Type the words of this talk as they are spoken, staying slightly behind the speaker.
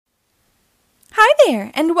Hi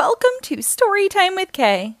there, and welcome to Storytime with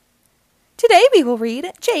Kay. Today we will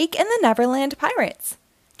read Jake and the Neverland Pirates,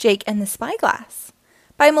 Jake and the Spyglass,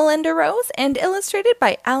 by Melinda Rose and illustrated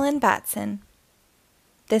by Alan Batson.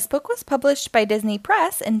 This book was published by Disney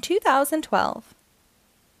Press in 2012.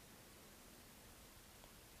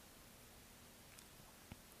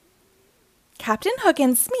 Captain Hook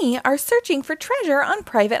and Smee are searching for treasure on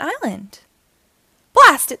Private Island.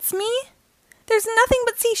 Blast it, Smee! There's nothing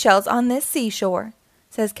but seashells on this seashore,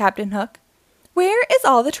 says Captain Hook. Where is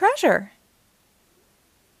all the treasure?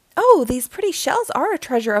 Oh, these pretty shells are a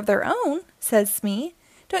treasure of their own, says Smee.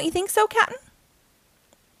 Don't you think so, Captain?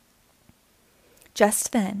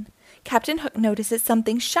 Just then, Captain Hook notices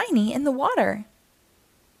something shiny in the water.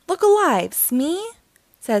 Look alive, Smee,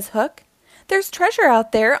 says Hook. There's treasure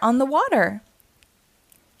out there on the water.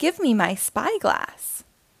 Give me my spyglass.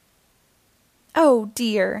 Oh,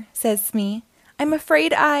 dear, says Smee. I'm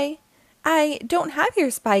afraid I don't have your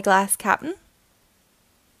spyglass, Captain.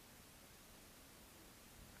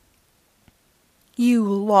 You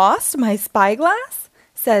lost my spyglass?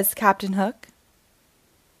 Says Captain Hook.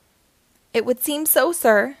 It would seem so,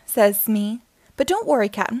 sir, says Smee. But don't worry,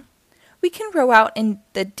 Captain. We can row out in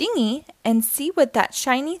the dinghy and see what that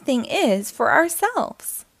shiny thing is for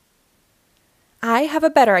ourselves. I have a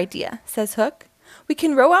better idea, says Hook. We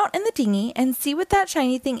can row out in the dinghy and see what that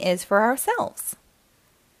shiny thing is for ourselves.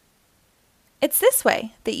 It's this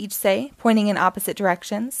way, they each say, pointing in opposite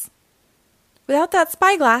directions. Without that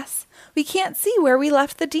spyglass, we can't see where we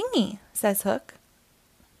left the dinghy, says Hook.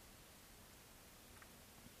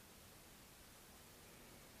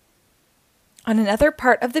 On another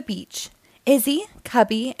part of the beach, Izzy,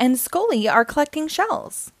 Cubby, and Scully are collecting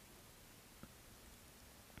shells.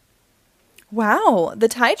 Wow, the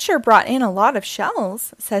tide sure brought in a lot of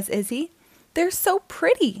shells, says Izzy. They're so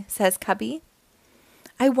pretty, says Cubby.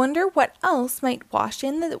 I wonder what else might wash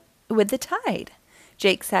in with the tide,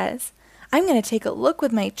 Jake says. I'm going to take a look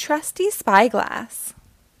with my trusty spyglass.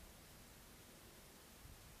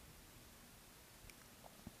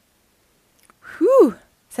 Whew,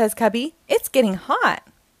 says Cubby. It's getting hot.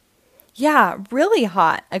 Yeah, really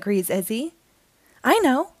hot, agrees Izzy. I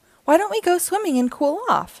know. Why don't we go swimming and cool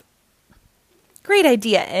off? Great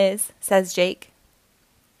idea, Iz, says Jake.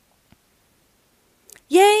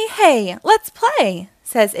 Yay, hey, let's play,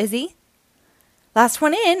 says Izzy. Last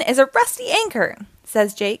one in is a rusty anchor,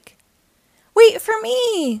 says Jake. Wait for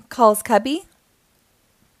me, calls Cubby.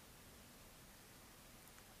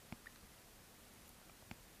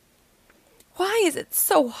 Why is it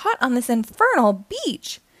so hot on this infernal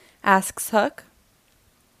beach? Asks Hook.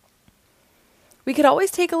 We could always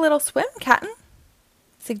take a little swim, Captain,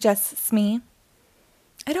 suggests Smee.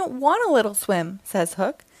 I don't want a little swim, says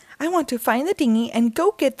Hook. I want to find the dinghy and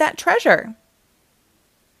go get that treasure.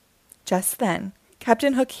 Just then,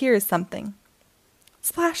 Captain Hook hears something.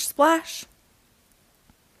 Splash, splash.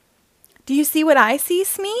 Do you see what I see,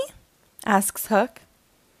 Smee? Asks Hook.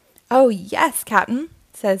 Oh, yes, Captain,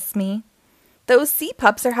 says Smee. Those sea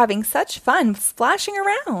pups are having such fun splashing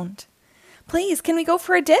around. Please, can we go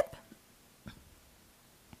for a dip?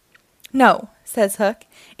 No, says Hook.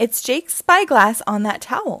 It's Jake's spyglass on that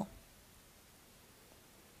towel.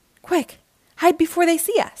 Quick, hide before they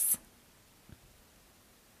see us.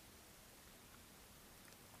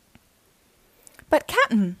 But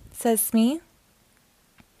Captain, says Smee,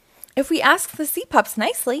 if we ask the sea pups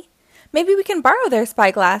nicely, maybe we can borrow their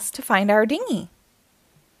spyglass to find our dinghy.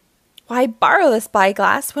 Why borrow the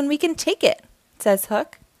spyglass when we can take it, says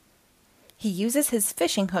Hook. He uses his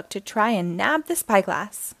fishing hook to try and nab the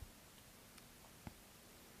spyglass.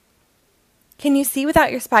 Can you see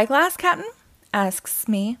without your spyglass, Captain? Asks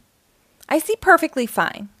Smee. I see perfectly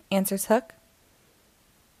fine, answers Hook.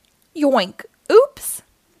 Yoink! Oops!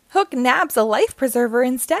 Hook nabs a life preserver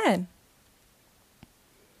instead.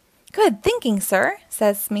 Good thinking, sir,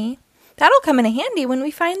 says Smee. That'll come in handy when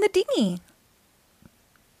we find the dinghy.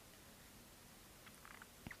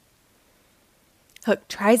 Hook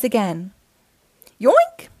tries again.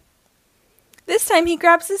 Yoink! This time he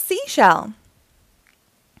grabs a seashell.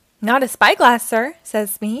 Not a spyglass, sir,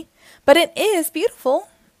 says Smee, but it is beautiful.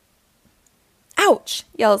 Ouch,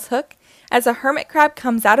 yells Hook, as a hermit crab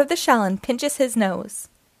comes out of the shell and pinches his nose.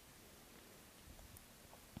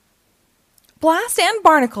 Blast and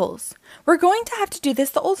barnacles! We're going to have to do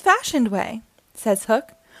this the old-fashioned way, says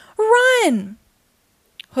Hook. Run!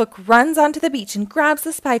 Hook runs onto the beach and grabs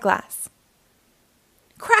the spyglass.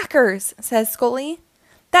 Crackers, says Scully.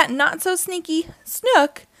 That not-so-sneaky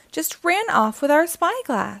Snook just ran off with our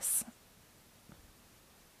spyglass.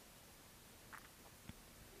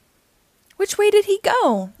 Which way did he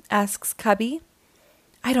go? Asks Cubby.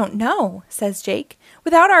 I don't know, says Jake.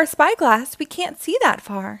 Without our spyglass, we can't see that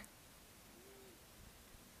far.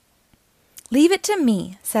 Leave it to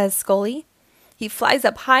me, says Scully. He flies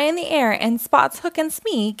up high in the air and spots Hook and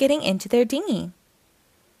Smee getting into their dinghy.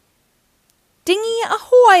 Dinghy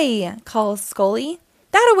ahoy, calls Scully.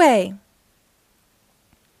 That-a-way.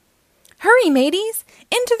 Hurry, mateys,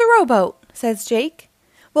 into the rowboat, says Jake.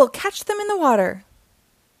 We'll catch them in the water.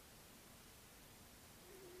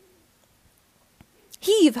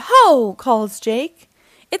 Heave ho, calls Jake.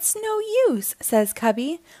 It's no use, says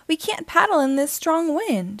Cubby. We can't paddle in this strong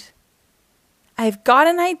wind. I've got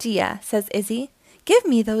an idea, says Izzy. Give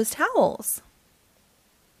me those towels.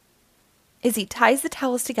 Izzy ties the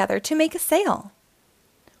towels together to make a sail.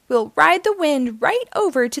 We'll ride the wind right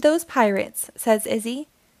over to those pirates, says Izzy.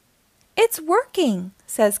 It's working,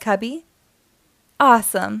 says Cubby.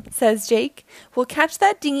 Awesome, says Jake. We'll catch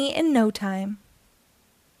that dinghy in no time.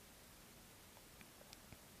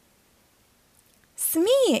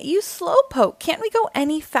 Smee, you slowpoke, can't we go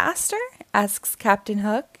any faster? Asks Captain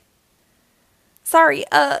Hook. Sorry,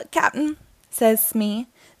 Captain, says Smee.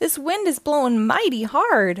 This wind is blowing mighty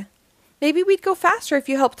hard. Maybe we'd go faster if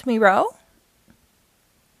you helped me row.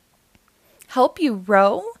 Help you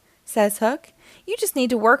row? Says Hook. You just need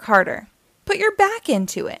to work harder. Put your back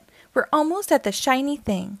into it. We're almost at the shiny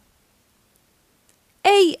thing.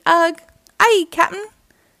 Aye, Captain,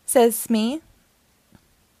 says Smee.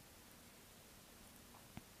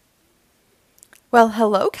 Well,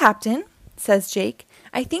 hello, Captain, says Jake.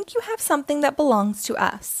 I think you have something that belongs to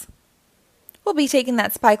us. We'll be taking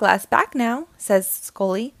that spyglass back now, says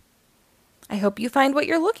Scully. I hope you find what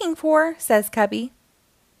you're looking for, says Cubby.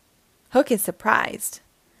 Hook is surprised,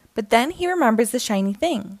 but then he remembers the shiny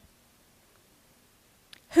thing.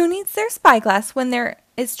 Who needs their spyglass when there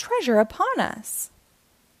is treasure upon us?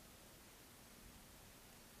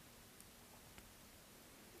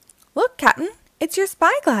 Look, Captain, it's your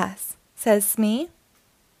spyglass, says Smee.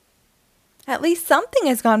 At least something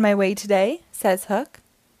has gone my way today, says Hook.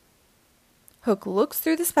 Hook looks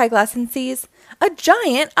through the spyglass and sees a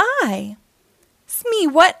giant eye. Smee,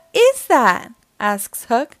 what is that? Asks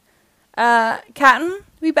Hook. Captain,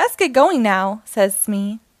 we best get going now, says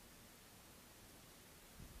Smee.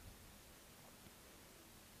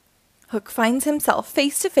 Hook finds himself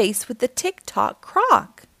face to face with the tick-tock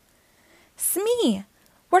croc. Smee,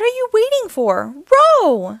 what are you waiting for?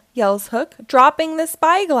 Row! Yells Hook, dropping the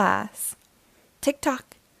spyglass.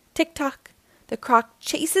 Tick-tock, tick-tock, the croc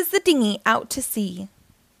chases the dinghy out to sea.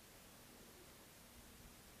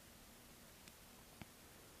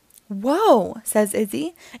 Whoa, says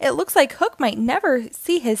Izzy. It looks like Hook might never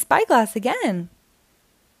see his spyglass again.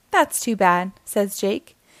 That's too bad, says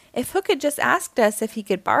Jake. If Hook had just asked us if he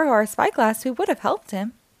could borrow our spyglass, we would have helped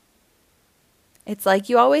him. It's like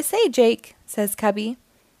you always say, Jake, says Cubby.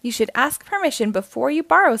 You should ask permission before you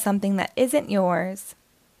borrow something that isn't yours.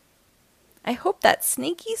 I hope that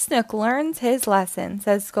sneaky Snook learns his lesson,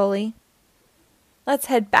 says Scully. Let's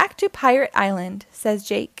head back to Pirate Island, says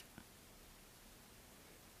Jake.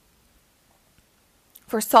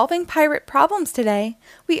 For solving pirate problems today,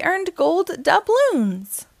 we earned gold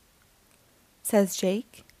doubloons, says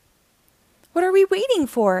Jake. What are we waiting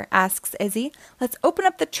for? Asks Izzy. Let's open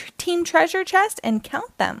up the team treasure chest and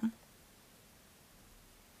count them.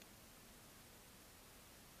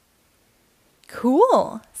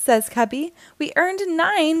 Cool, says Cubby. We earned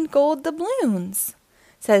 9 gold doubloons,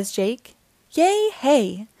 says Jake. Yay,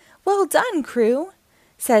 hey. Well done, crew,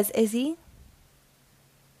 says Izzy.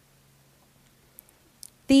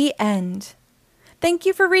 The end. Thank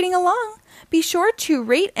you for reading along. Be sure to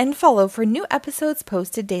rate and follow for new episodes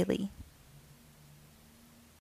posted daily.